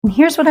And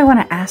here's what I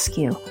want to ask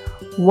you.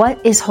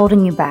 What is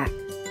holding you back?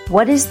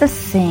 What is the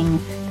thing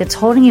that's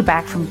holding you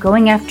back from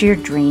going after your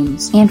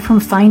dreams and from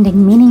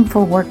finding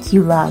meaningful work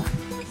you love?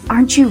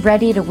 Aren't you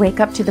ready to wake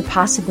up to the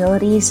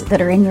possibilities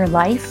that are in your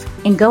life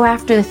and go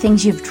after the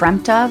things you've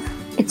dreamt of?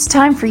 It's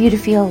time for you to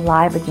feel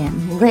alive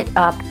again, lit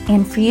up,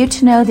 and for you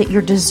to know that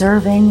you're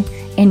deserving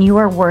and you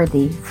are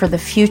worthy for the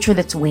future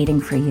that's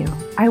waiting for you.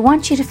 I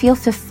want you to feel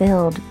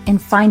fulfilled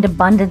and find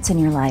abundance in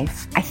your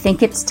life. I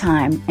think it's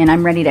time, and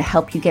I'm ready to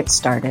help you get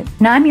started.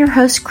 Now, I'm your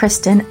host,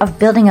 Kristen, of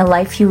Building a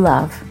Life You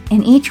Love.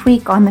 And each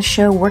week on the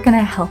show, we're going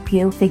to help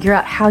you figure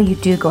out how you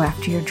do go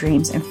after your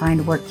dreams and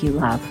find work you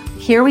love.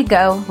 Here we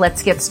go.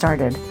 Let's get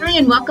started. Hi,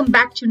 and welcome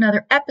back to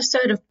another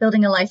episode of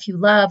Building a Life You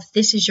Love.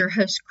 This is your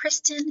host,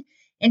 Kristen.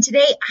 And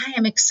today I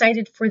am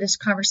excited for this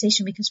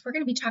conversation because we're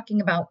going to be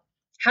talking about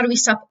how do we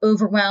stop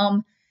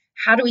overwhelm?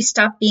 How do we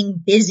stop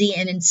being busy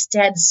and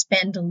instead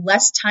spend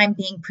less time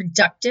being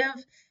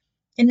productive?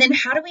 And then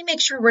how do we make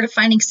sure we're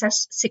defining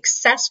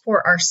success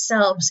for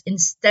ourselves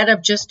instead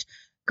of just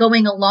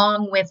going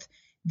along with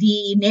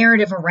the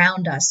narrative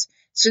around us?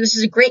 So this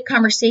is a great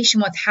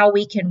conversation with how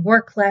we can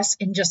work less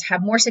and just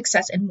have more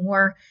success and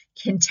more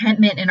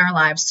contentment in our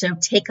lives. So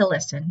take a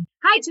listen.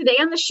 Hi, today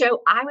on the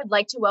show, I would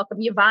like to welcome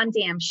Yvonne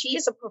Dam. She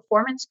is a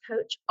performance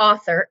coach,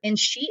 author, and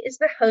she is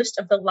the host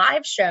of the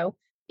live show,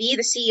 Be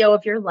the CEO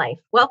of Your Life.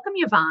 Welcome,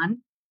 Yvonne.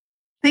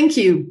 Thank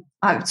you.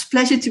 It's a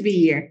pleasure to be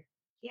here.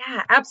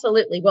 Yeah,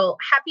 absolutely. Well,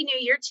 Happy New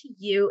Year to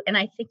you. And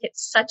I think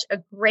it's such a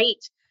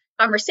great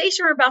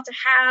conversation we're about to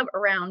have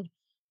around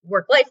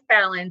work-life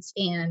balance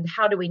and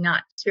how do we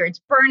not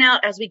experience burnout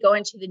as we go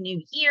into the new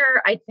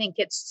year. I think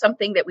it's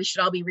something that we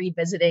should all be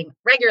revisiting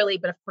regularly,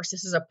 but of course,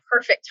 this is a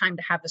perfect time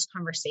to have this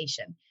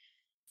conversation.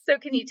 So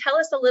can you tell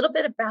us a little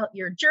bit about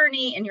your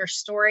journey and your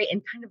story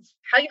and kind of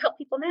how you help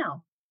people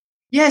now?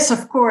 Yes,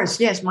 of course.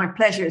 Yes, my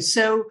pleasure.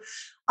 So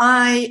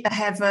I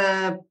have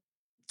a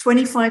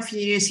 25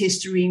 years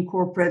history in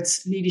corporate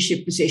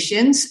leadership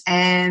positions,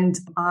 and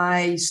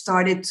I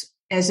started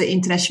as an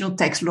international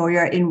tax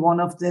lawyer in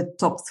one of the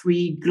top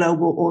 3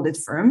 global audit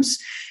firms.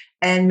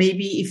 And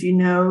maybe if you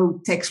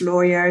know tax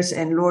lawyers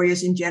and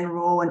lawyers in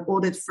general and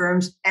audit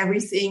firms,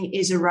 everything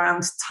is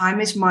around time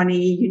is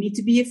money. You need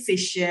to be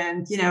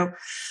efficient,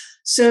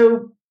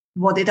 So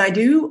what did I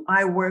do?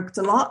 I worked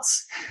a lot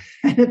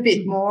and a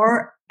bit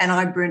more, and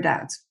I burned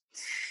out.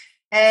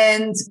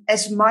 And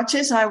as much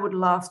as I would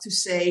love to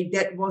say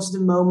that was the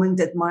moment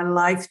that my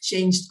life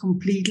changed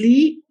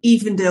completely,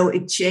 even though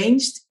it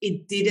changed,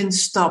 it didn't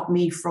stop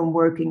me from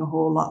working a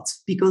whole lot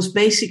because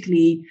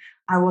basically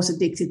I was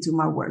addicted to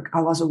my work.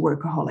 I was a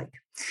workaholic.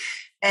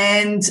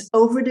 And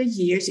over the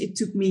years, it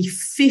took me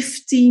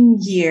 15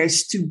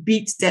 years to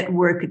beat that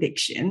work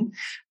addiction.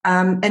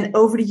 And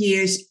over the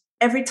years,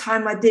 every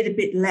time I did a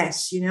bit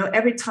less,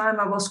 every time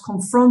I was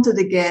confronted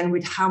again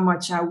with how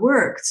much I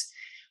worked,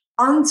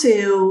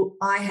 until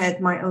I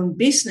had my own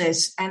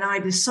business and I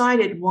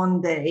decided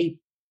one day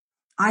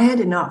I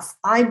had enough.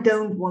 I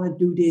don't want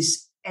to do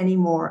this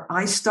anymore.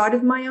 I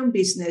started my own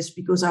business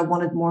because I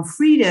wanted more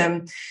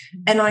freedom.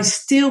 And I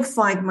still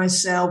find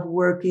myself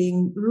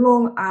working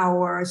long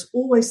hours,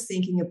 always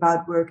thinking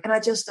about work. And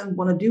I just don't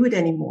want to do it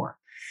anymore.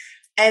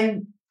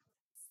 And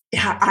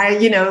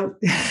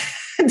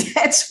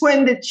that's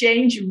when the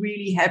change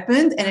really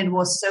happened. And it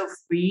was so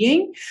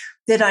freeing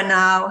that I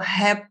now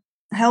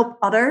help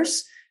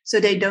others so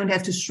they don't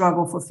have to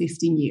struggle for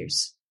 15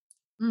 years.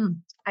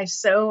 I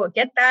so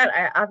get that.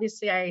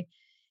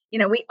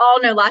 We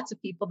all know lots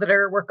of people that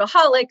are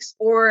workaholics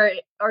or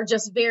are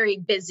just very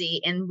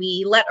busy, and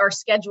we let our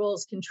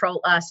schedules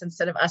control us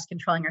instead of us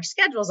controlling our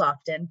schedules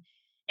often.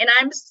 And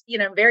I'm,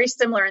 very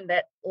similar in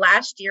that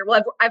last year,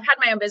 I've had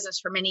my own business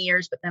for many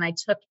years, but then I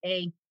took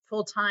a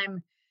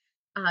full-time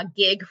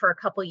gig for a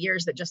couple of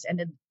years that just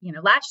ended,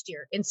 last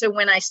year. And so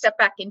when I stepped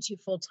back into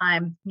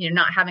full-time,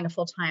 not having a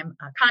full-time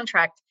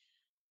contract,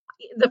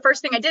 the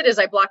first thing I did is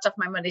I blocked off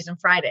my Mondays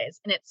and Fridays.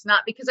 And it's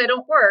not because I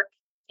don't work.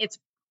 It's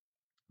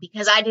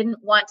because I didn't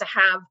want to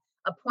have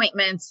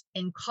appointments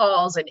and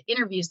calls and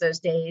interviews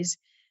those days.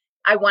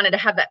 I wanted to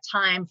have that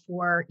time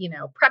for,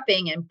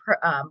 prepping and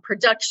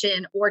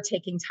production or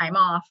taking time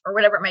off or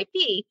whatever it might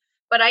be.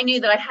 But I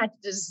knew that I had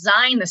to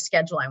design the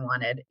schedule I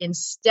wanted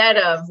instead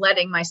of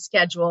letting my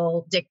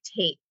schedule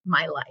dictate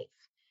my life.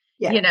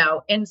 Yeah.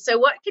 And so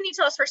what can you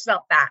tell us first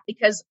about that?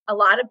 Because a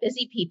lot of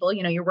busy people,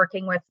 you're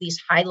working with these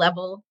high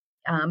level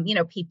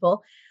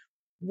people.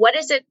 What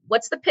is it?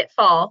 What's the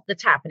pitfall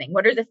that's happening?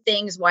 What are the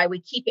things why we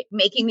keep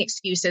making the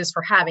excuses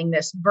for having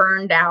this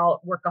burned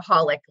out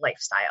workaholic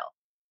lifestyle?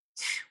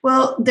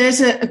 Well,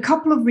 there's a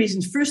couple of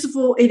reasons. First of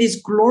all, it is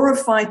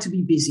glorified to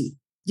be busy.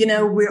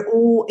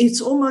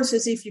 It's almost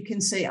as if you can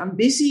say, I'm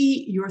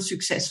busy, you're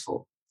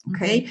successful.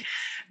 Okay. Mm-hmm.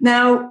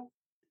 Now,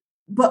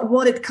 but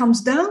what it comes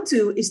down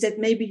to is that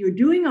maybe you're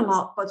doing a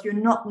lot, but you're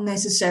not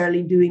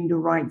necessarily doing the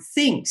right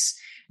things.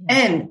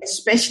 And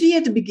especially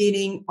at the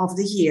beginning of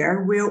the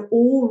year, we're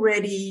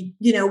already,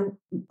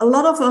 a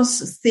lot of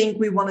us think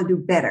we want to do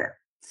better.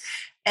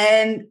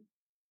 And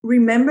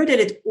remember that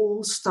it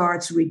all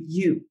starts with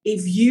you.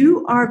 If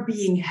you are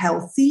being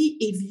healthy,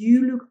 if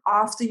you look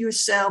after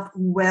yourself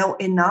well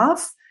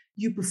enough,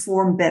 you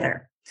perform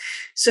better.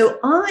 So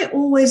I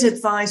always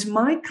advise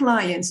my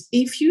clients,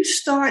 if you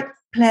start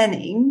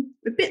planning,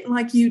 a bit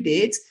like you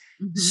did,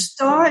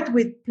 start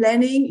with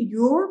planning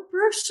your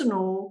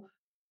personal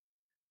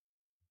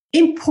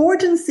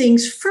important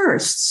things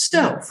first.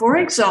 So, for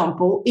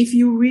example, if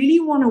you really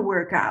want to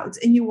work out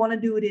and you want to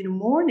do it in the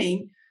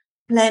morning,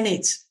 plan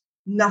it.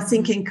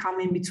 Nothing can come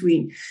in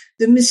between.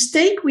 The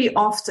mistake we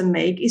often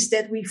make is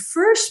that we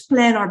first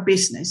plan our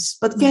business,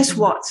 but guess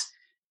what?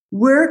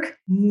 Work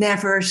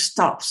never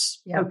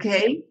stops. Yep.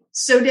 Okay.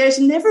 So there's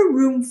never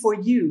room for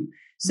you.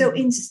 So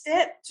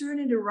instead, turn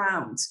it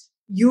around.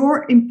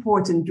 You're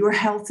important. Your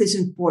health is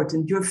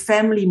important. Your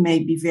family may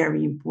be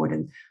very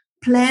important.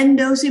 Plan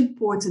those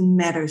important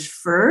matters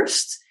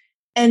first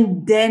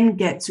and then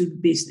get to the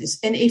business.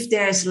 And if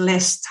there's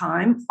less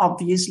time,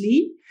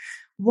 obviously,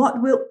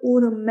 what will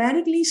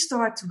automatically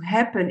start to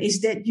happen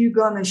is that you're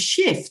going to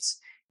shift.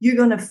 You're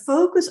going to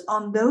focus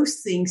on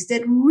those things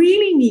that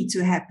really need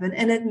to happen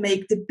and that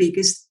make the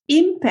biggest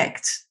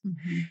impact.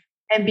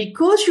 And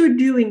because you're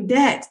doing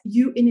that,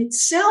 you in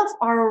itself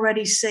are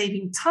already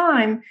saving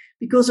time,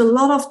 because a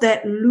lot of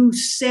that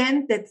loose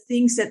sand, that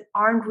things that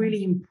aren't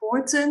really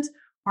important,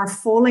 are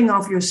falling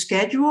off your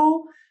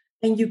schedule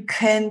and you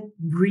can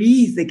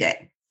breathe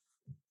again.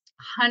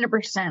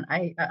 100%.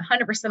 I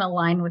 100%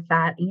 align with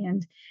that.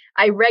 And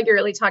I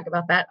regularly talk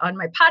about that on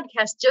my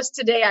podcast. Just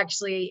today,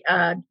 actually,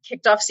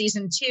 kicked off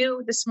season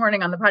 2 this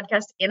morning on the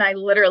podcast. And I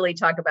literally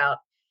talk about,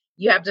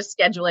 you have to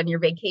schedule in your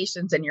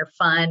vacations and your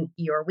fun,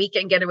 your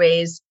weekend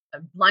getaways,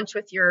 lunch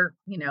with your,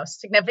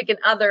 significant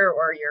other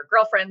or your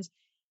girlfriends.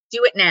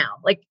 Do it now.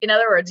 Like, in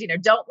other words,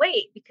 don't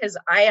wait, because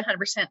I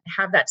 100%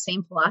 have that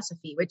same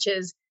philosophy, which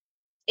is,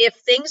 if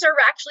things are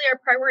actually our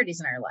priorities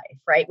in our life,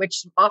 right,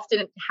 which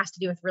often has to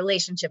do with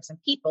relationships and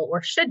people,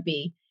 or should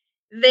be,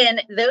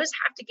 then those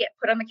have to get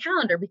put on the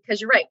calendar, because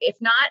you're right. If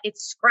not,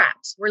 it's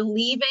scraps. We're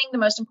leaving the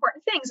most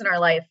important things in our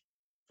life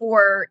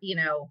for,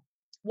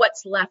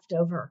 what's left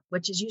over,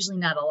 which is usually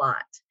not a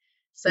lot.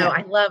 So yeah.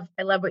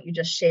 I love what you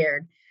just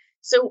shared.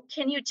 So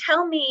can you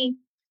tell me,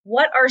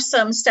 what are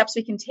some steps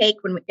we can take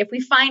if we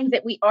find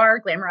that we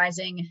are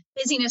glamorizing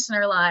busyness in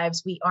our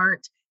lives, we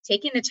aren't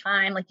taking the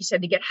time, like you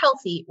said, to get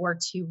healthy or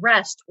to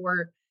rest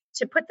or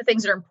to put the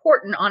things that are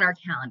important on our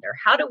calendar?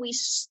 How do we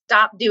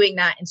stop doing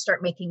that and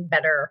start making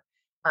better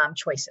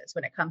choices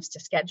when it comes to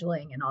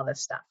scheduling and all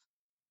this stuff?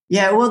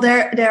 Yeah, well,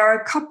 there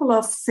are a couple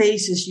of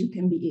phases you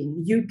can be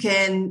in. You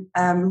can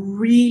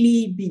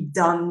really be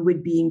done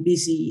with being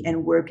busy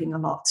and working a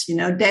lot.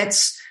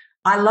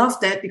 I love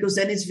that, because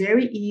then it's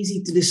very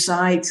easy to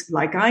decide,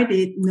 like I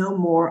did, no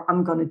more,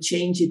 I'm going to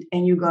change it,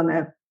 and you're going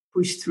to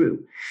push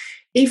through.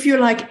 If you're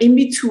like in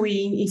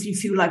between, if you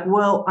feel like,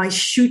 well, I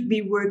should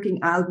be working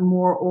out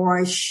more, or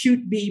I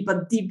should be,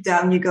 but deep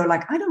down you go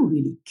like, I don't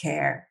really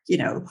care.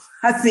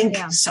 I think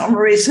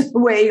summer is a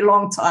way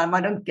long time.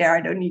 I don't care.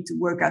 I don't need to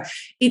work out.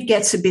 It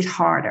gets a bit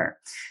harder.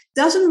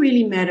 Doesn't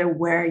really matter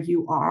where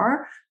you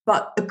are,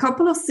 but a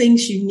couple of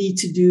things you need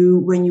to do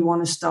when you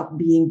want to stop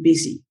being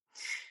busy.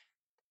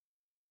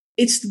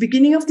 It's the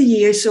beginning of the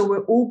year, so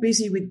we're all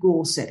busy with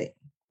goal setting.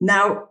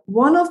 Now,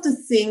 one of the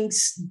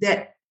things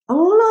that a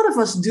lot of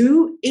us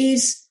do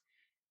is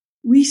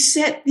we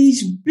set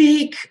these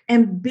big,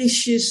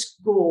 ambitious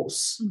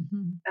goals.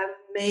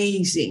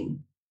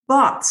 Amazing.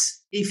 But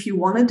if you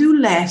want to do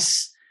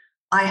less,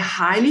 I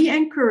highly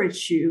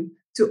encourage you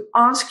to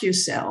ask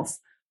yourself,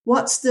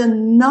 what's the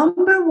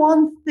number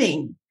one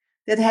thing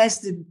that has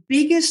the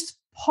biggest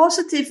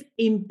positive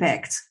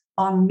impact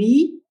on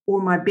me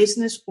or my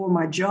business or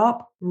my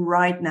job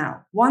right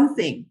now? One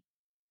thing.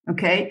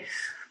 Okay.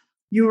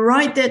 You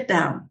write that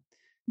down.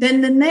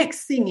 Then the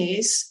next thing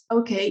is,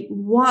 okay,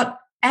 what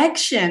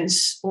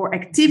actions or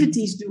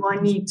activities do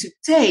I need to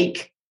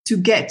take to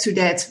get to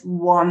that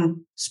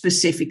one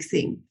specific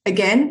thing?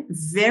 Again,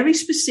 very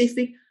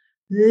specific,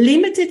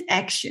 limited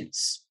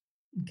actions.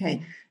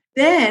 Okay.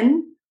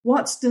 Then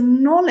what's the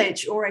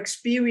knowledge or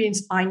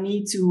experience I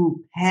need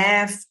to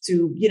have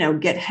to,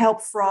 get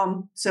help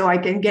from so I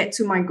can get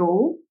to my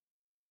goal?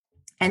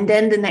 And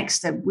then the next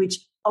step, which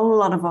a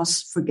lot of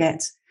us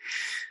forget.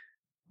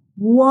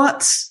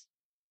 What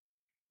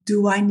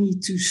do I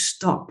need to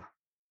stop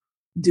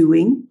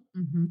doing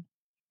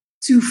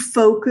to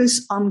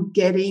focus on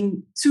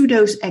getting to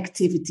those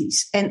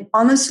activities? And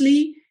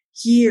honestly,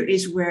 here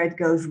is where it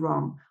goes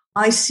wrong.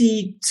 I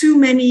see too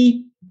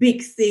many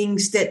big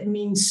things that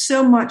mean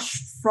so much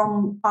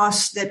from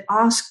us, that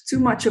ask too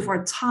much of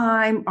our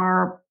time,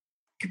 our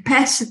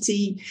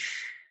capacity,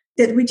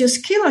 that we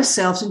just kill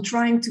ourselves in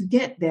trying to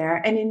get there.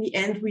 And in the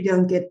end, we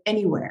don't get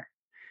anywhere.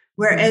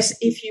 Whereas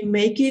if you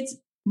make it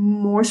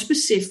more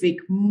specific,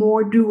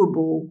 more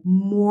doable,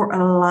 more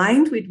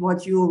aligned with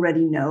what you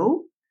already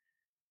know,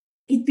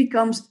 it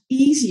becomes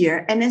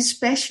easier. And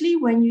especially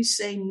when you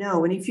say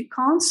no. And if you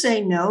can't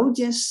say no,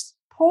 just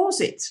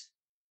pause it.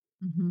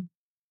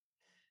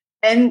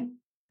 And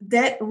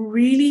that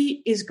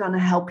really is going to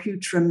help you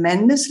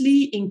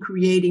tremendously in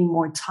creating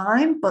more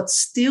time, but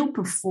still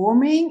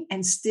performing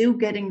and still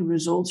getting the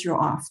results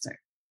you're after.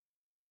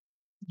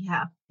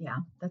 Yeah,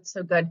 that's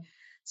so good.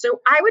 So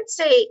I would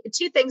say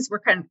two things were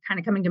kind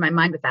of coming to my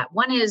mind with that.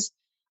 One is,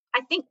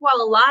 I think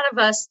while a lot of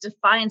us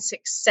define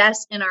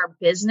success in our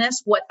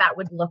business, what that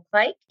would look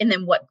like, and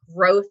then what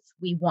growth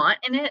we want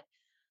in it,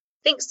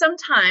 I think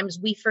sometimes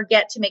we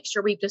forget to make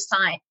sure we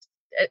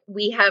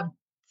have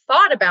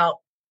thought about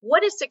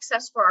what does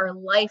success for our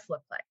life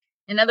look like?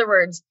 In other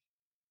words,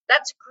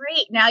 that's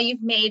great. Now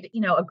you've made,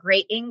 a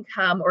great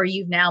income, or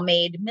you've now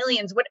made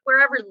millions,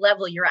 wherever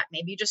level you're at.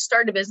 Maybe you just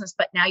started a business,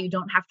 but now you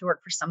don't have to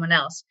work for someone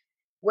else.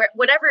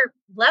 Whatever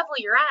level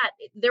you're at,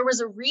 there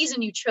was a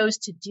reason you chose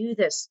to do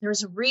this.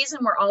 There's a reason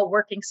we're all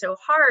working so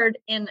hard.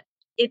 And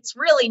it's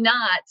really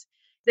not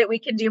that we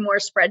can do more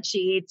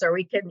spreadsheets or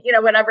we can,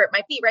 whatever it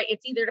might be, right?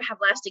 It's either to have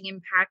lasting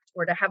impact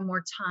or to have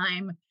more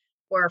time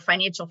or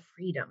financial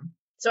freedom.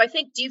 So I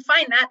think, do you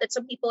find that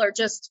some people are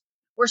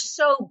we're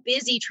so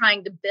busy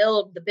trying to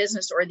build the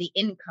business or the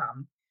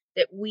income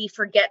that we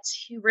forget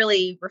to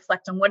really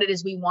reflect on what it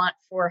is we want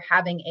for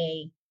having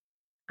a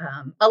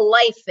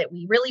life that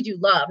we really do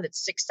love,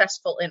 that's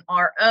successful in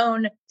our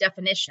own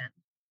definition?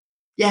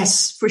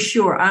 Yes, for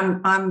sure.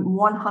 I'm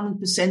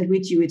 100%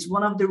 with you. It's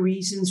one of the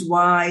reasons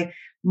why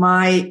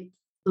my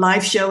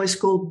live show is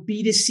called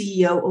Be the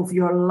CEO of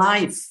Your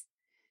Life.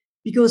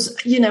 Because,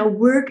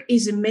 work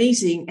is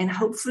amazing, and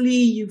hopefully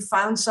you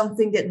found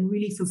something that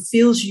really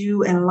fulfills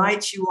you and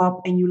lights you up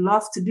and you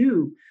love to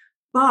do.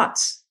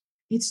 But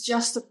it's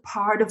just a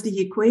part of the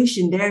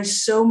equation.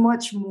 There's so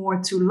much more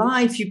to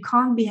life. You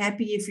can't be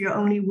happy if you're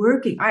only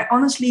working. I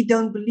honestly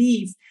don't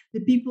believe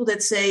the people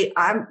that say,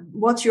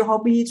 what's your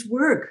hobby? It's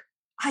work.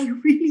 I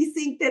really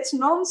think that's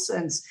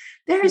nonsense.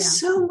 There is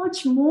so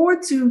much more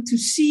to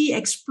see,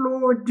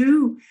 explore,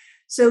 do.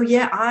 So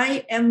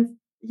I am,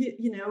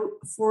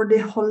 for the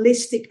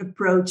holistic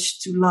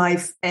approach to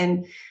life,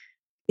 and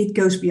it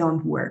goes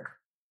beyond work.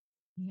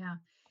 Yeah.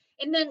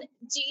 And then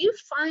do you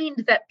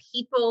find that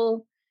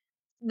people,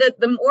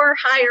 the more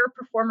higher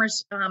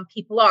performers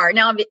people are,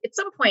 now at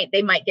some point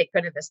they might get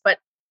good at this, but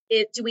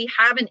do we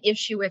have an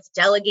issue with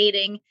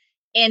delegating?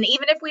 And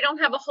even if we don't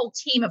have a whole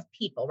team of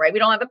people, right? We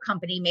don't have a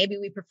company. Maybe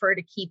we prefer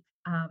to keep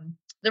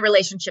the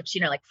relationships,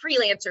 like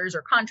freelancers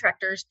or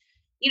contractors,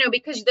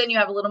 because then you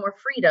have a little more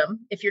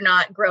freedom. If you're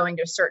not growing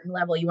to a certain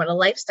level, you want a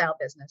lifestyle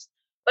business.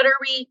 But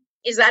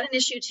is that an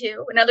issue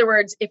too? In other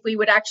words, if we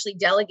would actually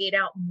delegate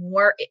out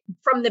more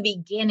from the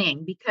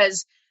beginning,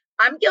 because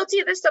I'm guilty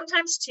of this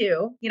sometimes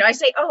too. I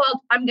say,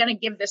 I'm going to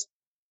give this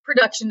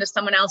production to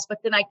someone else, but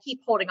then I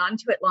keep holding on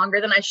to it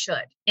longer than I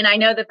should. And I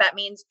know that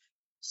means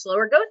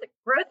slower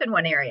growth in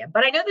one area,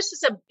 but I know this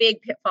is a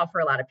big pitfall for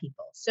a lot of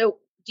people. So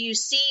do you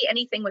see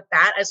anything with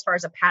that as far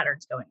as a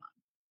pattern's going on?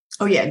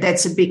 Oh yeah,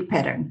 that's a big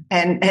pattern.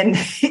 And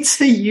it's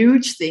a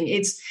huge thing.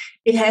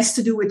 It has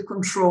to do with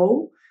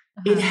control.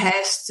 Uh-huh. It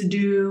has to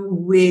do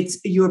with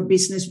your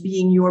business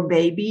being your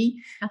baby,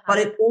 but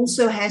it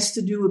also has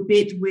to do a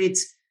bit with,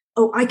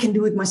 I can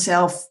do it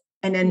myself.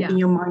 And then in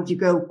your mind, you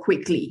go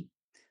quickly.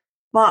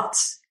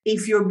 But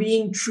if you're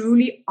being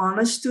truly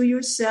honest to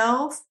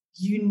yourself,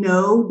 you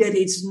know that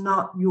it's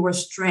not your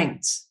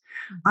strength.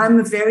 I'm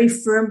a very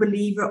firm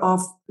believer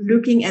of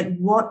looking at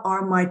what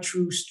are my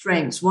true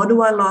strengths. What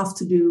do I love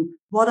to do?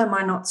 What am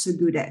I not so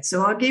good at?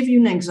 So I'll give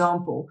you an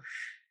example.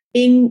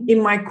 In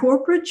my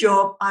corporate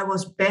job, I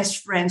was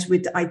best friends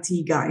with the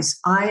IT guys.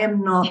 I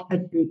am not a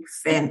big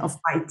fan of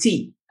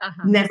IT.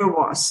 Never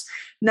was.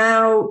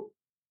 Now,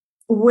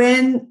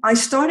 when I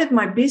started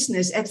my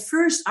business, at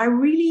first, I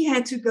really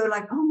had to go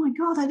like, oh my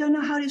God, I don't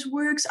know how this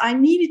works. I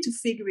needed to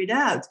figure it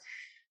out.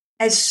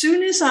 As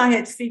soon as I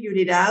had figured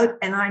it out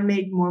and I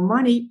made more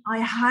money,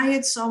 I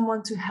hired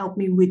someone to help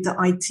me with the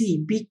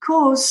IT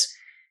because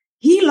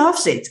he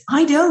loves it.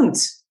 I don't.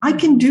 I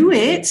can do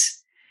it.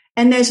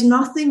 And there's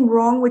nothing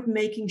wrong with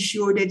making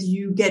sure that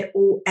you get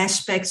all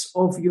aspects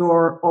of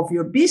your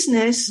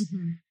business,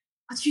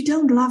 but you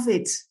don't love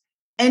it.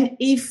 And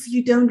if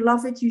you don't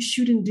love it, you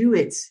shouldn't do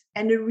it.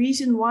 And the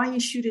reason why you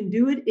shouldn't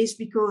do it is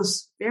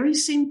because, very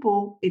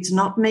simple, it's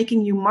not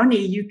making you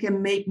money. You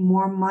can make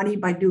more money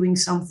by doing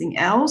something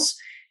else.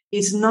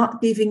 It's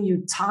not giving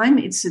you time.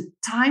 It's a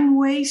time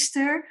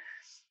waster.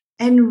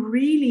 And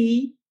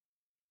really,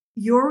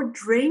 you're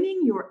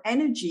draining your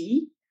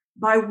energy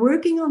by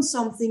working on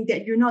something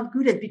that you're not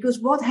good at. Because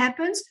what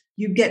happens?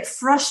 You get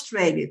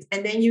frustrated,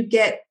 and then you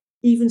get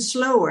even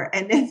slower,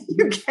 and then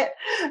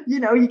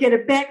you get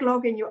a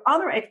backlog in your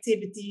other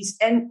activities,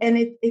 and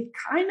it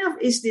kind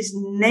of is this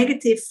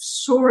negative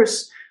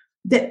source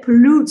that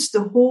pollutes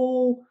the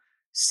whole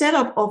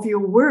setup of your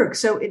work.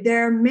 So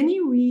there are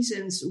many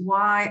reasons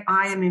why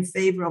I am in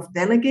favor of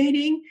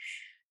delegating.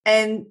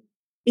 And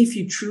if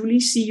you truly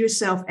see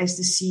yourself as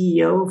the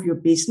CEO of your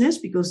business,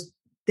 because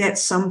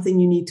that's something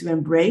you need to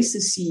embrace, the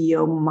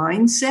CEO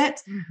mindset,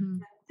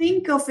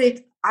 think of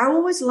it. I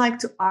always like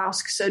to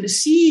ask, so the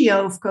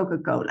CEO of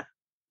Coca-Cola,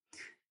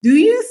 do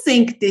you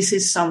think this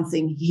is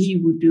something he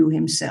would do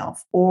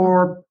himself?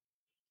 Or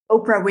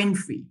Oprah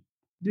Winfrey.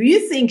 Do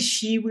you think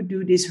she would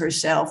do this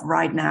herself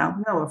right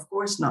now? No, of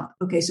course not.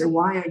 Okay, so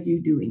why are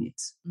you doing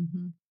it?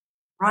 Mm-hmm.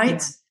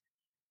 Right?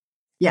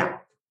 Yeah.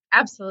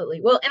 Absolutely.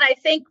 Well, and I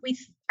think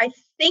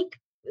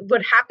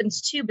what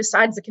happens too,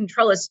 besides the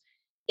control,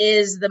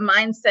 is the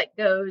mindset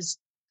goes,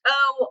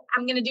 oh,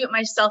 I'm going to do it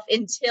myself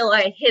until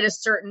I hit a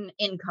certain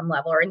income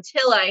level, or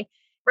until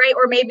right?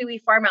 Or maybe we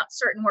farm out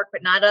certain work,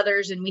 but not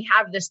others. And we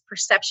have this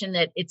perception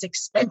that it's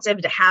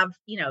expensive to have,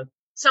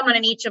 someone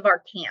in each of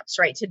our camps,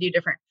 right, to do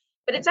different.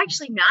 But it's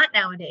actually not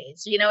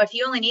nowadays. If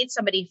you only need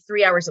somebody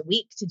 3 hours a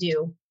week to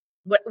do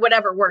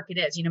whatever work it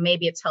is,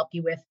 maybe it's help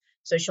you with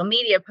social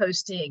media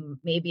posting,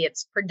 maybe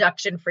it's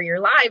production for your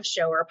live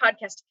show or a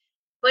podcast,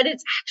 but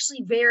it's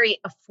actually very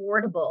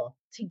affordable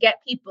to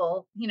get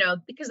people,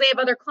 because they have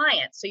other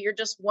clients. So you're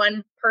just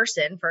one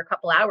person for a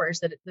couple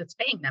hours that's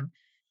paying them.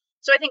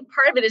 So I think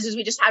part of it is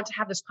we just have to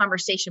have this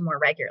conversation more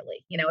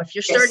regularly. If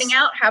you're starting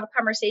out, have a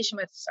conversation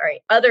with,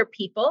 other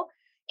people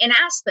and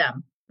ask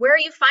them, where are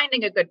you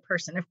finding a good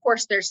person? Of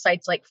course, there's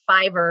sites like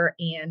Fiverr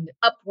and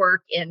Upwork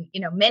and,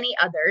 many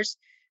others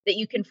that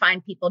you can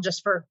find people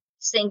just for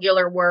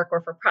singular work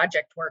or for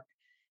project work.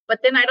 But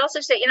then I'd also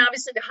say,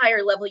 obviously the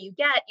higher level you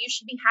get, you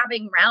should be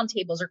having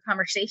roundtables or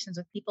conversations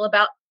with people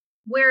about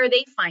where are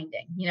they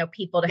finding,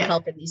 people to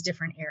help in these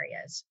different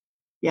areas.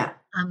 Yeah.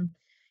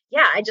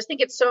 I just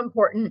think it's so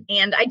important.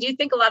 And I do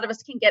think a lot of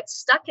us can get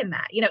stuck in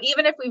that,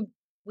 even if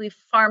we've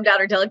farmed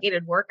out or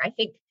delegated work. I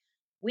think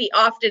we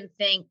often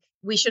think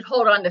we should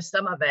hold on to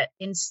some of it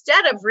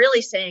instead of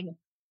really saying,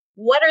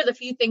 what are the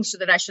few things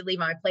that I should leave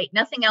on my plate?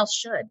 Nothing else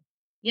should.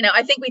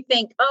 I think we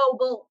think, oh,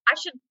 well, I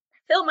should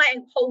fill my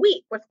whole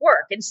week with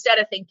work, instead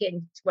of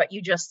thinking what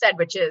you just said,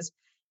 which is,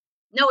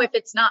 no, if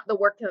it's not the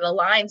work that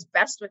aligns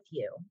best with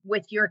you,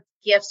 with your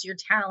gifts, your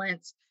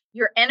talents,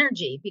 your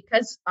energy,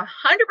 because 100%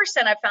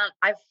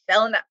 I've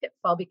fell in that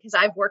pitfall because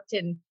I've worked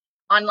in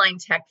online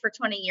tech for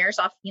 20 years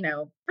off,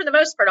 for the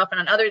most part, off and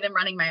on, other than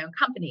running my own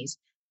companies.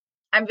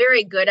 I'm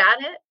very good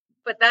at it,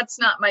 but that's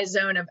not my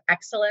zone of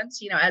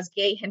excellence. As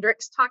Gay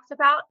Hendricks talks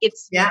about,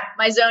 it's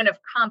my zone of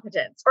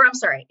competence, or I'm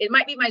sorry, it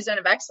might be my zone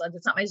of excellence.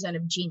 It's not my zone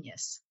of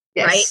genius.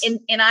 Yes. Right.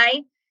 And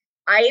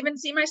I even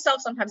see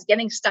myself sometimes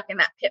getting stuck in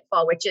that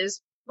pitfall, which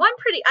is, well,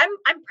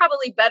 I'm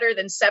probably better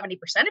than 70%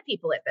 of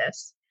people at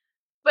this,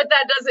 but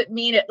that doesn't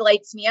mean it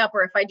lights me up.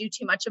 Or if I do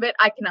too much of it,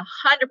 I can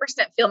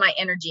 100% feel my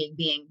energy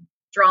being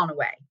drawn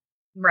away,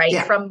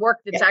 right, from work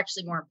that's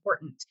actually more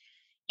important.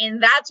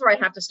 And that's where I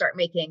have to start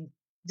making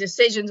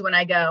decisions when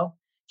I go,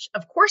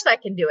 of course I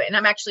can do it. And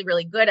I'm actually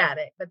really good at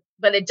it,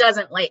 but it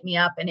doesn't light me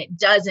up and it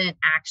doesn't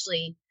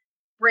actually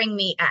bring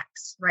me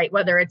X, right?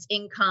 Whether it's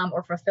income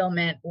or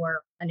fulfillment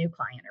or a new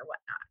client or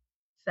whatnot.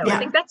 So I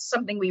think that's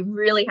something we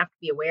really have to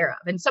be aware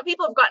of. And some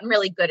people have gotten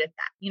really good at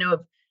that,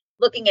 of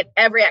looking at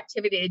every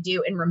activity to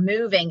do and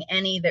removing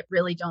any that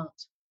really don't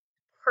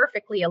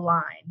perfectly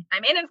align. I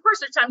mean, and of course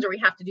there's times where we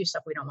have to do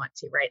stuff we don't want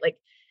to, right? Like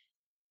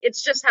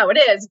it's just how it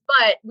is,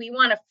 but we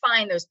want to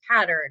find those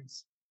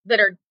patterns that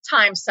are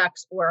time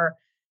sucks or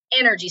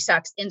energy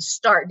sucks and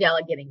start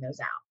delegating those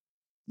out.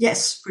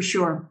 Yes, for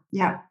sure.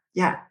 Yeah.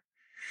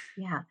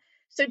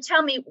 So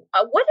tell me,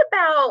 what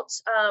about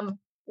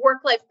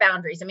work-life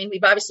boundaries? I mean,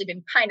 we've obviously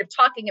been kind of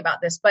talking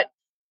about this, but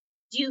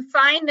do you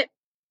find that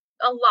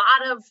a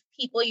lot of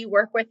people you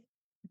work with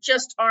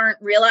just aren't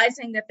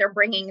realizing that they're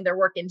bringing their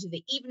work into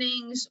the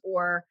evenings,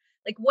 or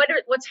like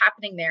what's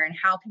happening there, and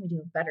how can we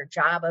do a better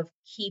job of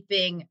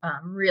keeping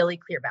really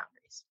clear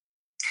boundaries?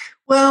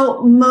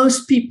 Well,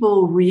 most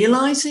people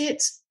realize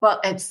it,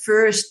 but at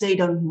first they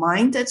don't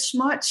mind as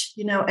much,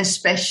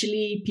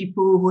 especially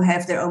people who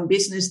have their own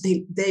business.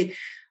 They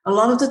a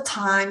lot of the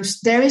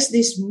times there is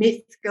this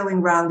myth going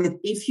around that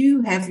if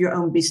you have your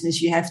own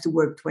business, you have to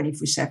work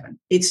 24/7.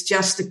 It's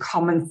just a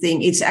common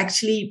thing. It's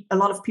actually a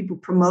lot of people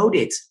promote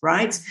it,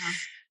 right?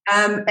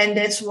 Mm-hmm. And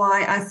that's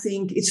why I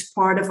think it's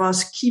part of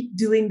us keep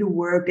doing the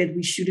work that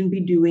we shouldn't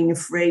be doing,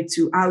 afraid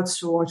to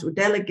outsource or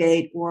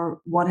delegate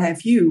or what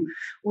have you,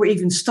 or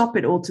even stop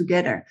it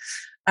altogether.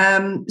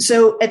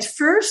 So at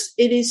first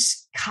it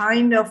is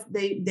kind of,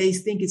 they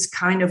think it's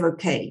kind of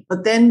okay.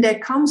 But then there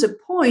comes a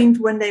point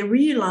when they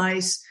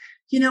realize,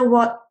 you know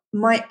what,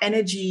 my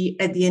energy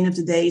at the end of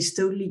the day is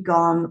totally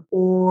gone,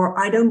 or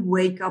I don't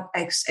wake up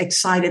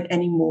excited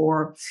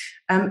anymore.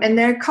 And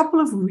there are a couple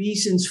of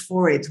reasons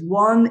for it.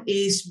 One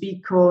is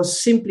because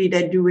simply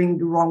they're doing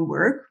the wrong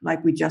work,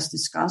 like we just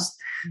discussed.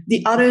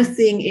 The other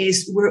thing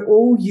is we're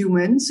all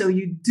human, so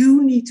you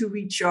do need to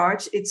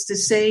recharge. It's the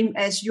same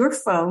as your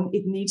phone.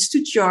 It needs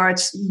to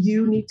charge.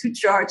 You need to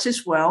charge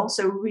as well.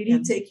 So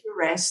really take your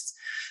rest.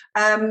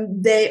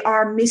 They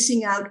are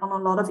missing out on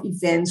a lot of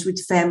events with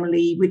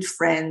family, with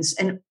friends,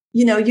 and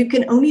you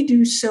can only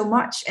do so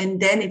much, and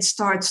then it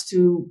starts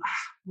to,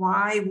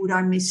 why would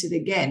I miss it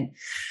again?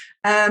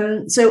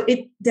 So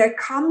there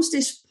comes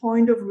this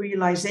point of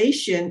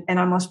realization, and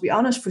I must be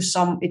honest, for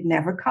some it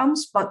never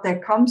comes, but there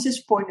comes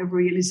this point of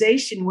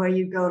realization where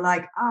you go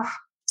like,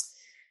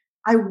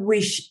 I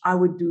wish I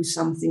would do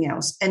something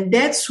else. And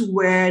that's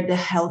where the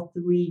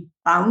healthy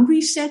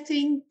boundary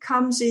setting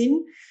comes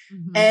in.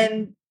 Mm-hmm.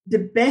 And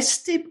the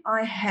best tip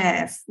I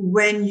have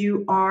when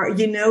you are,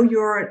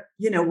 you're,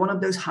 one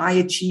of those high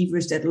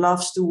achievers that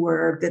loves to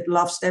work, that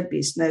loves their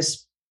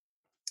business,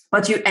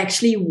 but you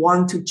actually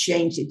want to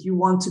change it. You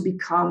want to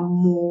become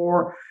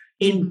more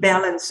in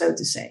balance, so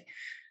to say.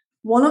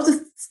 One of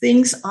the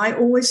things I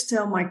always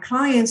tell my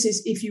clients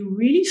is if you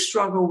really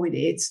struggle with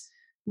it,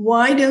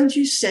 why don't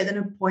you set an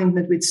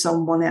appointment with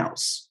someone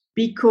else?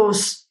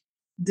 Because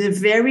the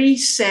very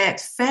sad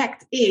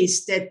fact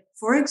is that,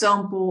 for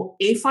example,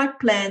 if I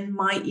plan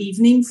my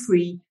evening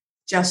free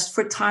just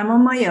for time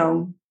on my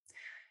own,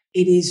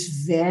 it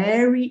is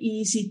very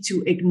easy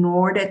to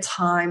ignore that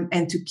time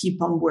and to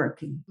keep on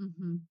working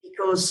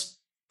because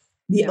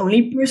the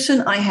only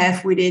person I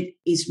have with it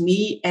is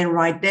me. And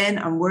right then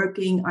I'm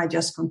working, I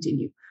just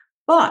continue.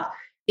 But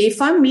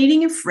if I'm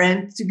meeting a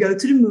friend to go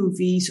to the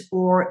movies,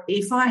 or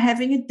if I'm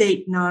having a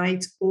date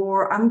night,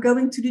 or I'm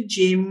going to the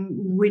gym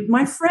with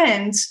my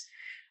friends,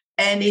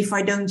 and if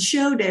I don't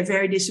show, they're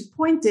very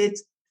disappointed.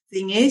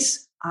 Thing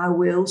is, I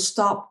will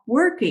stop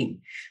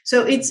working.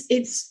 So it's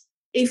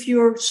if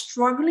you're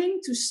struggling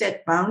to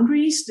set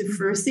boundaries, the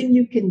first thing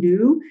you can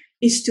do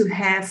is to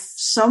have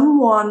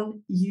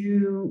someone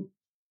you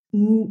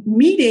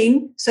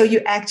meeting so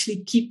you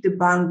actually keep the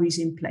boundaries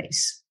in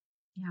place.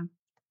 Yeah.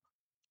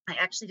 I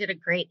actually did a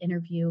great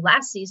interview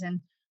last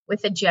season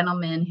with a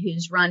gentleman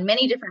who's run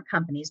many different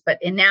companies,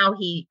 and now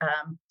he,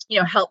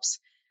 helps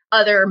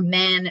other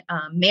men,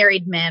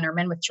 married men or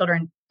men with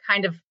children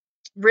kind of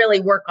really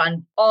work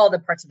on all the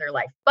parts of their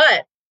life.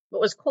 But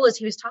what was cool is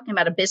he was talking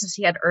about a business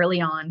he had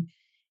early on.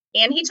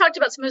 And he talked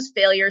about some of his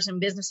failures in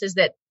businesses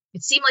that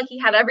it seemed like he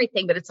had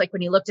everything, but it's like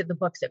when he looked at the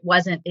books, it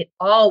wasn't at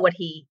all what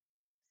he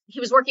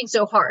was working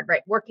so hard,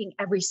 right? Working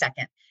every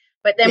second.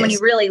 But then when he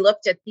really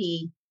looked at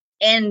the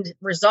end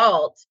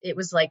result, it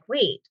was like,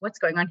 wait, what's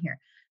going on here?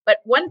 But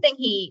one thing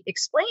he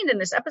explained in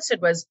this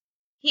episode was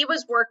he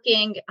was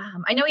working.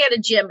 I know he had a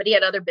gym, but he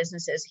had other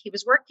businesses. He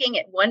was working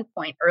at one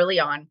point early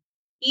on,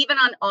 even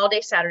on all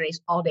day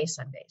Saturdays, all day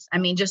Sundays. I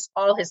mean, just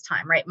all his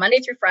time, right? Monday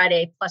through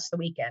Friday plus the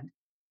weekend.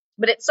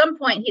 But at some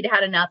point he'd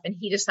had enough and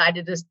he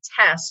decided to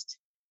test,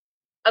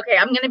 okay,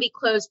 I'm going to be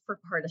closed for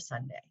part of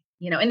Sunday,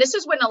 and this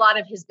is when a lot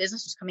of his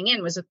business was coming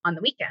in was on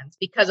the weekends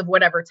because of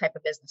whatever type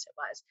of business it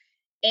was.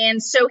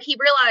 And so he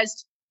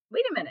realized,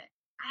 wait a minute,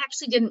 I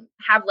actually didn't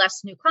have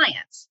less new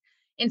clients.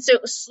 And so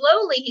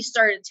slowly he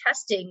started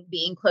testing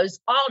being closed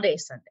all day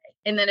Sunday.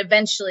 And then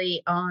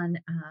eventually on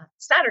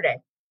Saturday,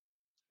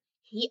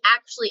 he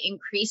actually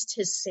increased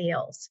his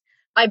sales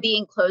by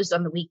being closed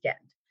on the weekend.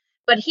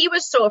 But he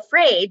was so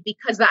afraid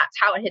because that's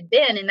how it had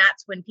been. And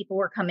that's when people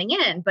were coming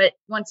in. But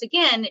once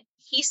again,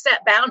 he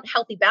set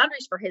healthy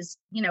boundaries for his,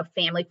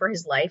 family, for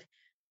his life.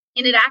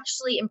 And it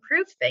actually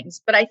improved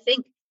things. But I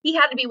think he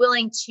had to be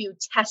willing to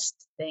test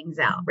things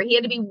out, right? He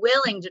had to be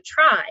willing to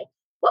try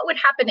what would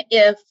happen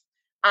if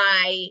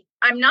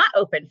I'm not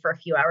open for a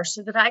few hours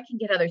so that I can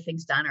get other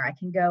things done, or I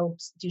can go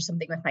do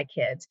something with my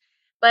kids.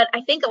 But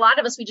I think a lot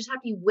of us, we just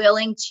have to be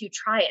willing to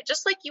try it.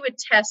 Just like you would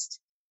test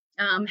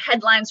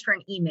headlines for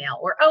an email,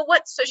 or,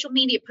 what social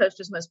media post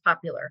was most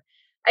popular.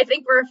 I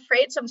think we're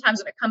afraid sometimes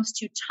when it comes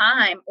to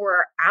time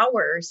or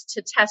hours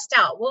to test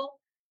out, well,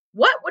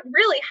 what would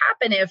really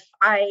happen if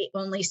I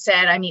only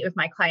said I meet with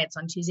my clients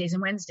on Tuesdays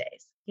and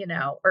Wednesdays,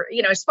 or,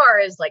 as far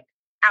as like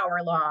hour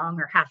long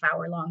or half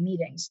hour long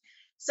meetings.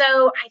 So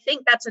I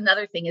think that's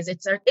another thing is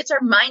it's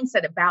our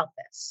mindset about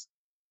this.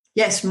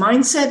 Yes,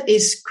 mindset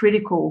is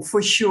critical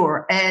for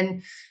sure.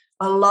 And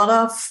a lot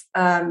of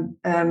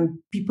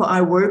people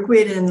I work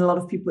with and a lot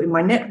of people in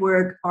my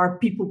network are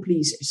people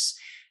pleasers.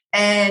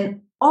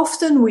 And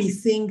often we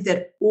think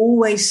that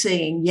always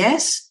saying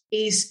yes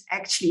is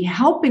actually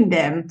helping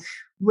them,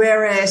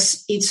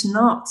 whereas it's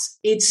not.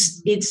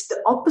 It's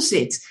the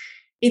opposite.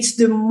 It's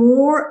the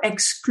more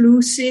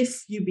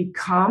exclusive you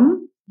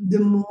become, the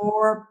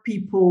more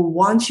people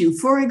want you.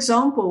 For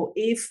example,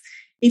 if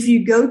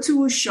you go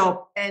to a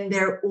shop and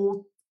they're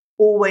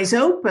always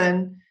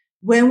open,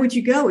 when would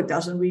you go? It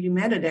doesn't really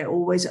matter. They're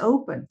always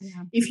open.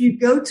 Yeah. If you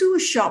go to a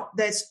shop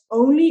that's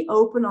only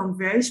open on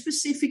very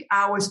specific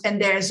hours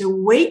and there's a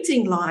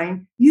waiting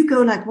line, you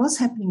go like, what's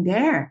happening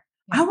there?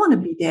 Yeah. I want to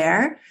be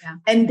there. Yeah.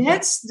 And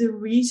that's the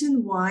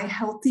reason why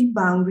healthy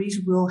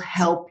boundaries will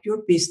help your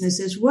business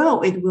as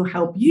well. It will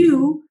help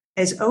you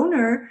as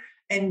owner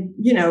and,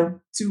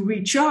 to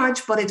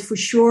recharge, but it for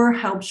sure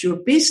helps your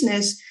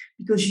business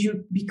because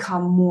you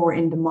become more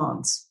in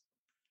demand.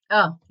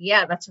 Oh,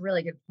 yeah, that's a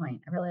really good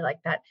point. I really like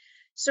that.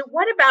 So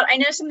what about, I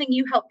know something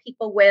you help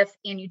people with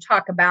and you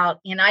talk about,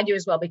 and I do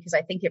as well, because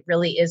I think it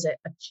really is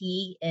a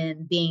key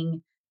in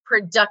being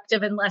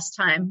productive in less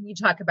time. You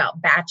talk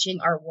about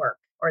batching our work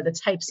or the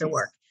types of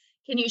work.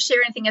 Can you share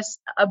anything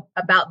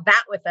about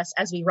that with us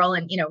as we roll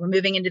in? We're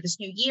moving into this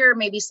new year.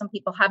 Maybe some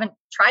people haven't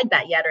tried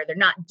that yet, or they're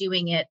not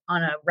doing it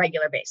on a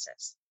regular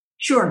basis.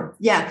 Sure.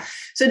 Yeah.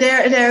 So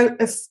there are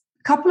a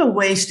couple of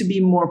ways to be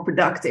more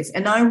productive.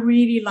 And I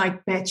really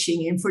like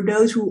batching. And for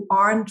those who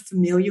aren't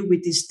familiar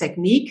with this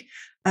technique,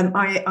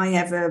 I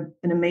have an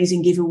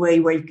amazing giveaway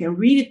where you can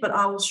read it, but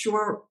I will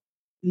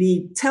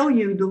tell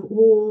you the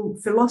whole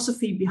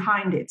philosophy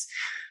behind it.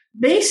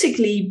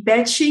 Basically,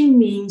 batching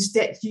means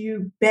that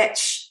you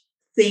batch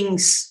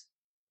things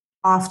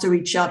after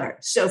each other.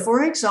 So,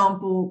 for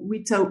example,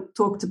 we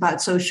talked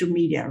about social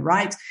media,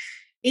 right?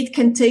 It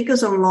can take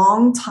us a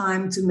long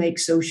time to make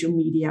social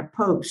media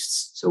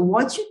posts. So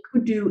what you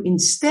could do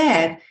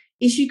instead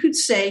is you could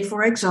say,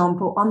 for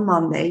example, on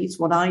Monday, it's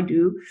what I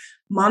do.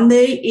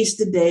 Monday is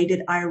the day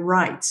that I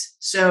write.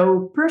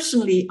 So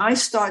personally, I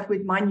start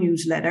with my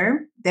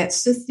newsletter.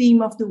 That's the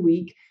theme of the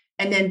week.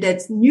 And then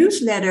that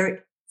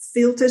newsletter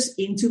filters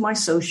into my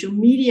social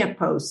media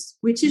posts,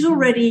 which is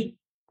already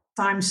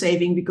time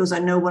saving because I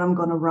know what I'm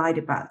going to write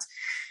about.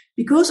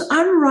 Because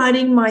I'm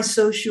writing my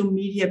social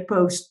media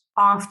posts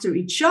after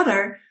each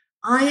other,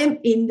 I am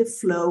in the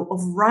flow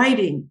of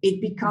writing. It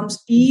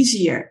becomes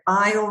easier.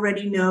 I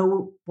already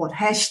know what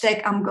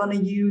hashtag I'm going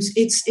to use.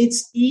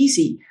 It's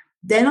easy.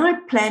 Then I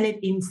plan it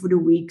in for the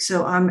week.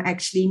 So I'm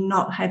actually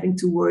not having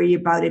to worry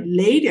about it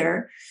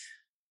later.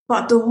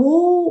 But the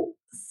whole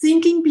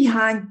thinking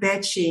behind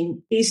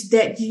batching is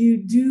that you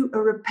do a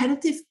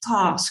repetitive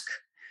task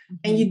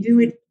and you do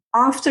it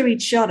after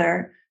each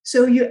other.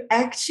 So you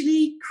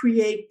actually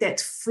create that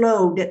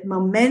flow, that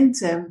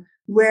momentum,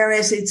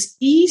 whereas it's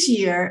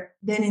easier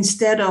than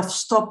instead of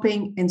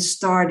stopping and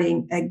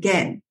starting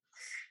again.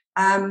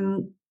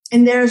 And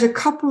there's a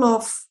couple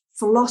of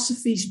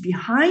philosophies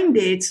behind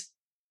it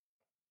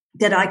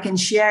that I can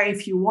share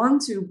if you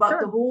want to. But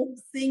the whole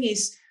thing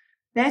is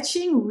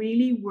batching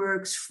really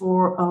works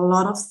for a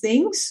lot of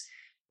things.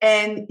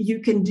 And you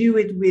can do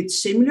it with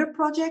similar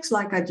projects,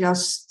 like I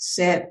just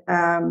said,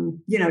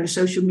 the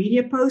social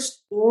media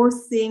post, or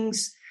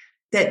things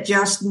that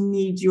just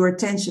need your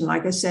attention.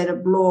 Like I said, a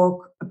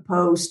blog, a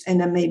post, and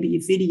then maybe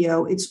a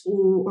video. It's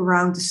all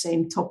around the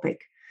same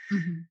topic.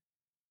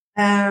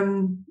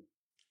 And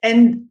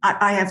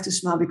I have to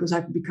smile because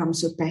I've become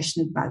so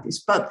passionate about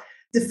this. But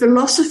the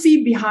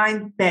philosophy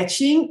behind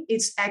batching,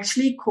 it's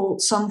actually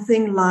called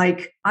something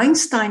like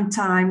Einstein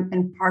time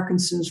and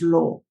Parkinson's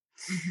law.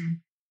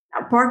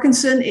 Now,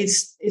 Parkinson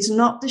is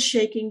not the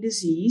shaking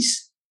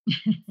disease.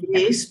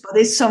 It is, but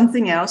it's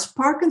something else.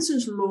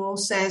 Parkinson's law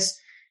says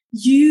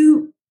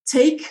you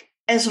take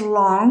as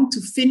long to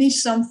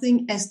finish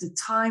something as the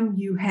time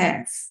you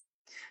have.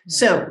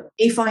 So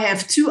if I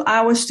have 2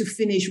 hours to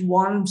finish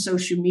one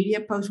social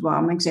media post, well,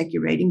 I'm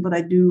exaggerating, but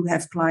I do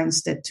have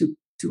clients that took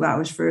 2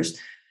 hours first.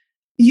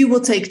 You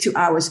will take 2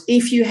 hours.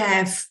 If you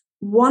have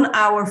 1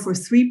 hour for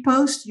 3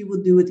 posts, you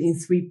will do it in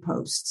 3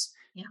 posts.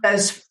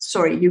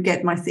 Sorry, you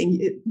get my thing.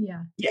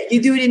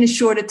 You do it in a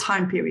shorter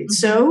time period.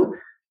 So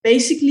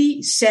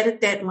basically set a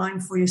deadline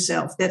for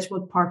yourself. That's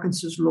what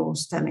Parkinson's law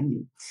is telling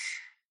you.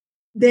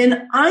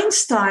 Then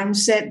Einstein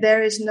said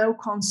there is no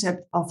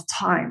concept of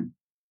time.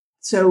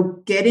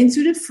 So get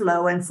into the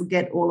flow and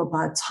forget all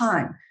about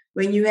time.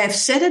 When you have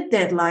set a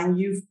deadline,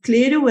 you've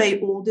cleared away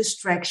all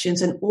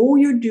distractions, and all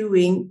you're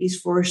doing is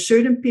for a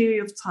certain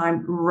period of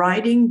time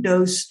writing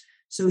those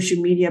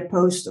social media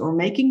posts or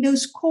making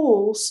those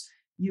calls.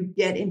 You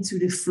get into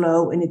the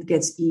flow and it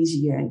gets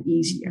easier and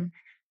easier.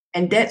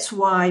 And that's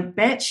why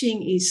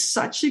batching is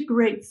such a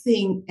great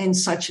thing and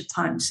such a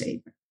time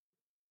saver.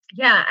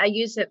 Yeah, I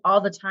use it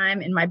all the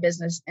time in my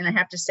business. And I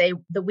have to say,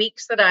 the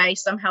weeks that I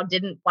somehow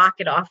didn't block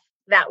it off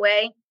that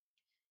way,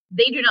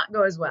 they do not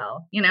go as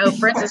well.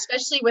 For instance,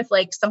 especially with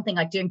like something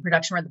like doing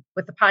production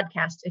with the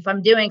podcast. If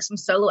I'm doing some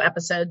solo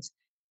episodes,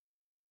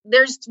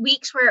 there's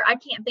weeks where I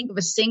can't think of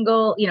a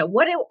single,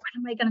 what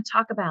am I going to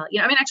talk about?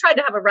 I tried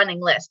to have a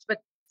running list, but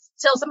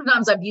still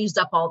sometimes I've used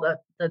up all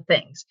the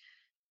things.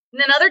 And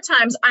then other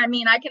times, I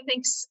can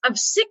think of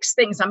 6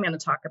 things I'm going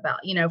to talk about,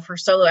 for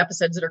solo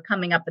episodes that are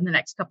coming up in the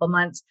next couple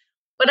months.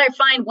 But I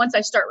find once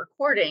I start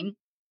recording,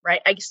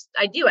 right, I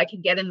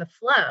can get in the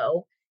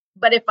flow.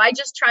 But if I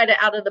just try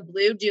to out of the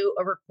blue do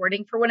a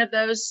recording for one of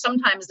those,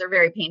 sometimes they're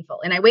very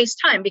painful and I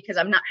waste time because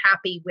I'm not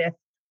happy with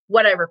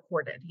what I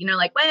recorded,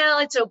 well,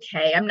 it's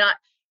okay. I'm not,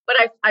 but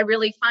I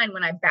really find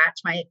when I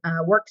batch my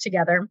work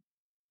together,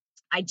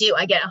 I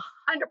get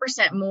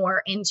 100%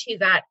 more into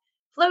that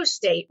flow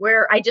state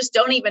where I just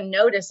don't even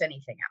notice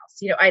anything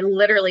else. I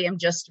literally am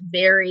just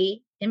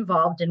very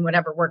involved in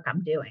whatever work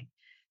I'm doing.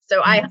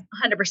 So I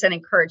 100%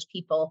 encourage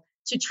people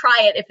to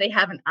try it if they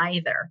haven't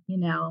either,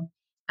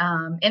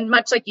 and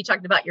much like you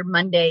talked about your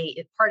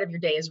Monday, part of your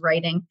day is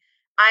writing.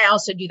 I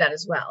also do that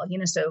as well,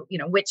 so,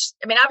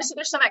 obviously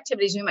there's some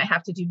activities we might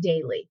have to do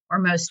daily or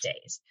most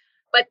days,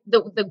 but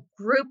the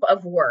group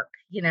of work,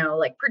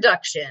 like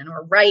production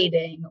or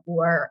writing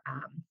or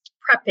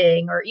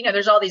prepping or,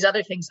 there's all these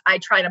other things. I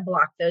try to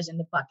block those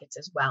into buckets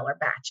as well, or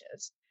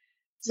batches.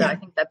 So I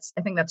think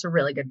that's a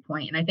really good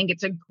point. And I think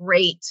it's a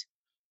great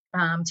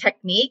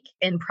technique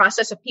and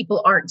process if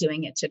people aren't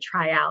doing it to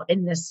try out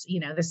in this,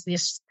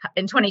 this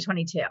in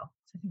 2022. So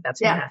I think that's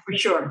fantastic. For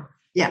sure.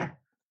 Yeah.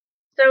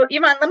 So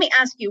Iman, let me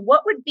ask you,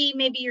 what would be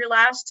maybe your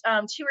last 2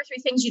 or 3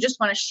 things you just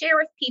want to share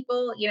with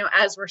people,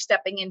 as we're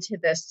stepping into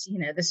this,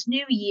 this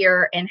new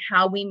year, and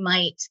how we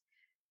might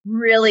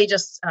really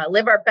just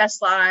live our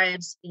best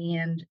lives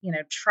and,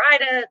 try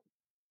to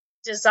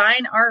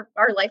design our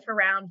life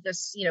around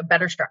this,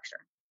 better structure.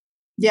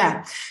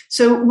 Yeah.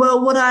 So,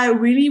 well, what I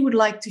really would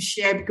like to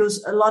share,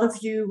 because a lot of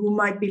you who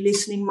might be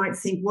listening might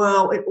think,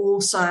 well, it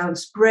all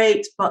sounds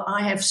great, but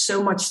I have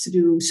so much to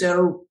do.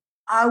 So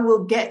I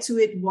will get to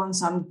it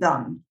once I'm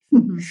done.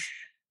 Mm-hmm.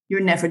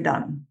 You're never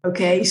done.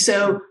 Okay.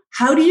 So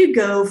how do you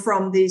go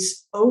from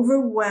this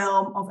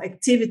overwhelm of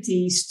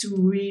activities to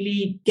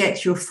really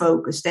get your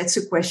focus? That's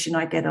a question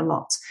I get a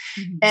lot.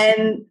 Mm-hmm.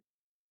 And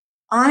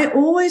I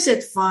always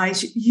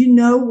advise,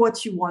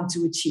 what you want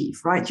to achieve,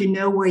 right? You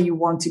know where you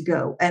want to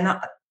go. And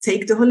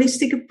take the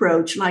holistic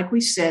approach, like we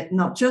said,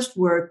 not just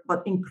work,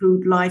 but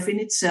include life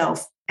in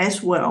itself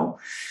as well.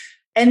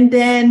 And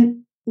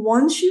then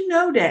once you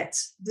know that,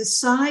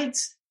 decide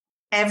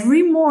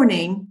every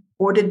morning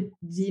or the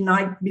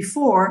night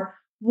before,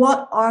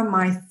 what are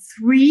my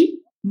 3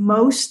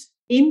 most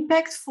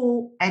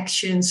impactful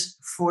actions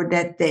for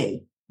that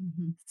day?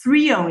 Mm-hmm.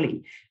 3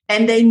 only.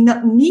 And they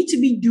need to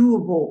be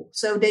doable.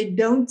 So they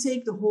don't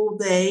take the whole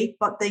day,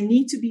 but they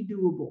need to be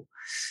doable.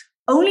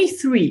 Only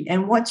 3.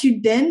 And what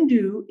you then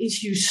do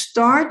is you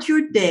start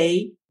your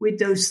day with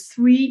those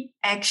 3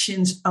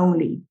 actions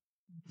only.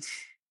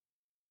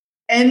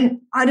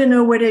 And I don't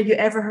know whether you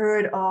ever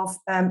heard of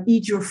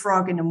Eat Your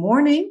Frog in the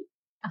Morning.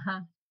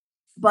 Uh-huh.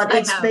 But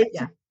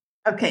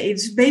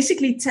it's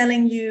basically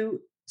telling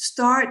you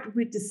start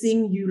with the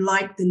thing you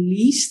like the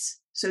least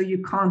so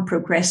you can't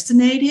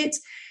procrastinate it.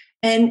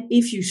 And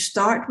if you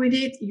start with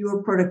it,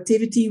 your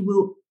productivity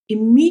will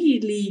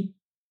immediately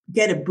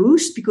get a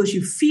boost because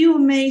you feel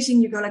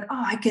amazing. You go like,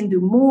 oh, I can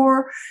do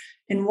more.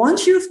 And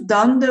once you've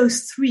done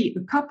those 3,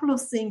 a couple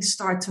of things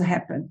start to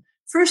happen.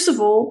 First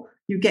of all,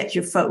 you get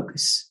your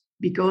focus,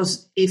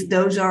 because if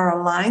those are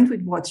aligned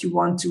with what you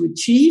want to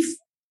achieve,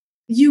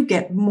 you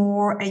get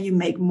more and you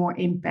make more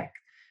impact.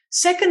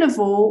 Second of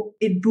all,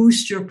 it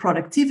boosts your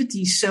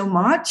productivity so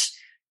much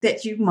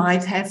that you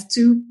might have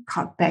to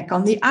cut back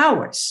on the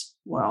hours.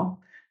 Well,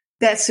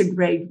 that's a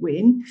great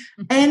win.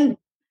 Mm-hmm. And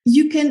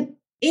you can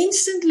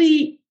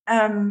instantly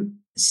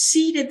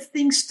see that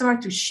things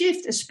start to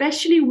shift,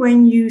 especially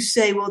when you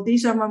say, well,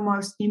 these are my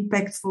most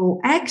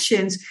impactful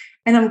actions,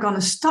 and I'm going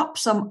to stop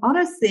some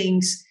other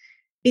things.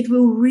 It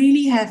will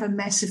really have a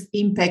massive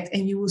impact,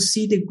 and you will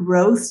see the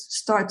growth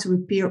start to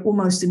appear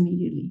almost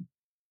immediately.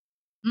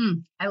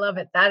 I love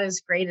it. That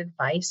is great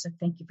advice. And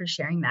thank you for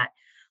sharing that.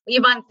 Well,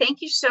 Yvonne,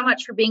 thank you so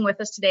much for being with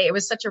us today. It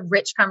was such a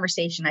rich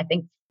conversation, I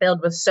think,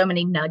 filled with so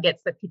many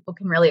nuggets that people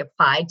can really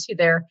apply to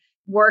their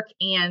work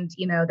and,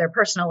 their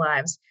personal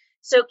lives.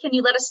 So can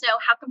you let us know,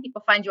 how can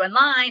people find you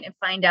online and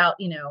find out,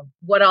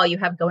 what all you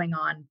have going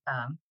on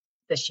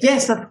this year?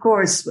 Yes, of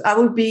course. I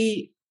would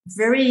be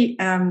very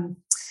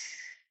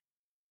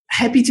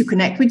happy to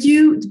connect with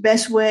you. The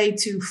best way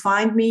to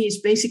find me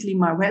is basically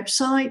my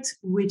website,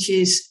 which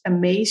is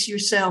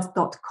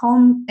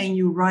amazeyourself.com, and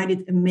you write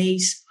it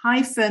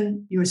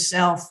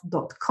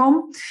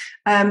amaze-yourself.com.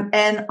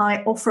 And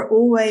I offer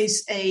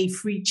always a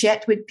free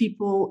chat with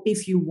people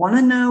if you want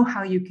to know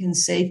how you can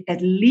save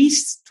at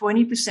least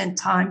 20%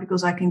 time,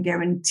 because I can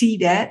guarantee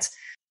that.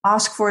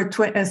 Ask for a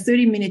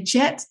 30-minute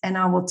chat and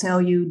I will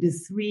tell you the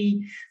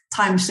 3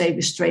 time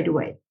savers straight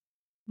away.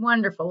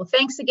 Wonderful. Well,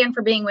 thanks again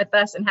for being with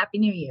us, and Happy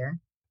New Year.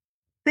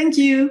 Thank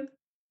you.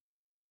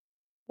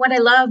 What I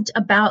loved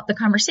about the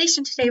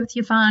conversation today with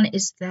Yvonne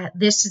is that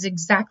this is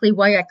exactly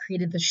why I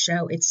created the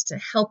show. It's to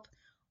help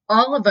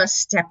all of us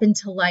step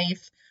into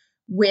life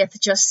with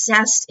just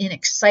zest and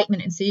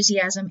excitement,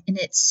 enthusiasm in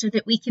it, so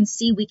that we can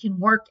see we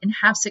can work and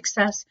have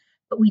success,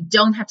 but we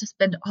don't have to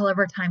spend all of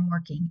our time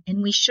working.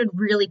 And we should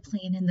really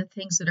plan in the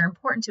things that are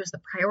important to us, the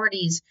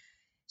priorities,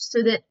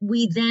 so that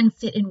we then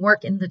fit and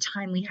work in the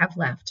time we have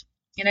left.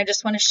 And I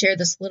just want to share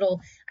this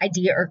little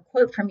idea or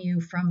quote from you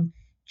from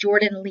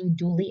Jordan Lee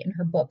Dooley in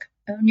her book,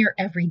 Own Your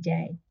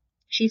Everyday.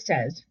 She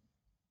says,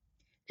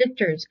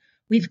 "Sisters,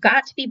 we've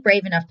got to be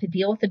brave enough to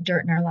deal with the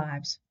dirt in our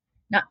lives,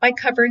 not by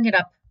covering it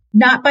up,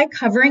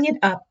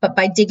 but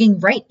by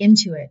digging right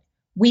into it.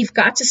 We've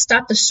got to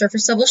stop the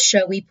surface level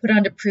show we put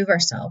on to prove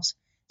ourselves.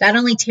 That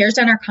only tears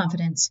down our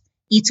confidence,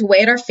 eats away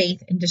at our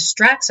faith, and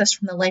distracts us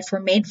from the life we're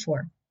made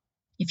for.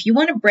 If you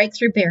want to break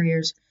through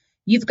barriers,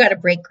 you've got to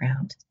break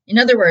ground. In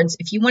other words,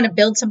 if you want to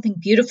build something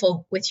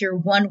beautiful with your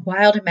one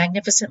wild and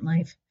magnificent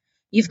life,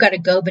 you've got to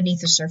go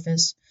beneath the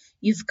surface.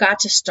 You've got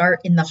to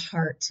start in the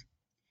heart."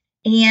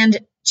 And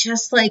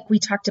just like we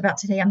talked about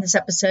today on this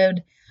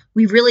episode,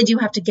 we really do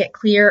have to get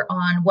clear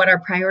on what our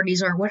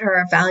priorities are, what are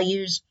our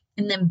values,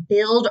 and then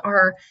build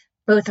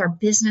both our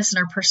business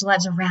and our personal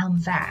lives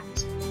around that.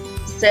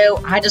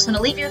 So I just want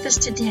to leave you with this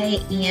today,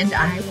 and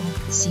I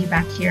will see you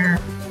back here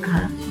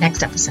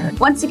next episode.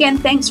 Once again,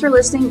 thanks for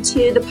listening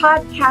to the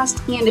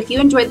podcast. And if you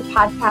enjoyed the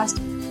podcast,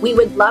 we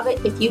would love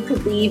it if you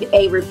could leave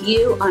a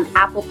review on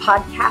Apple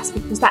Podcasts,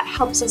 because that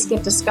helps us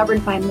get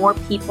discovered by more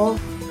people.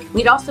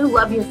 We'd also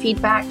love your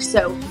feedback.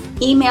 So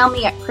email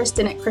me at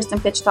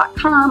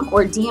Kristen@KristenFitch.com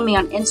or DM me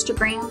on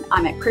Instagram.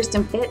 I'm at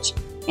KristenFitch,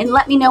 and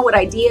let me know what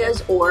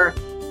ideas for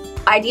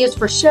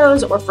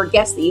shows or for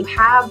guests that you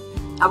have.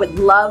 I would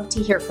love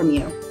to hear from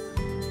you.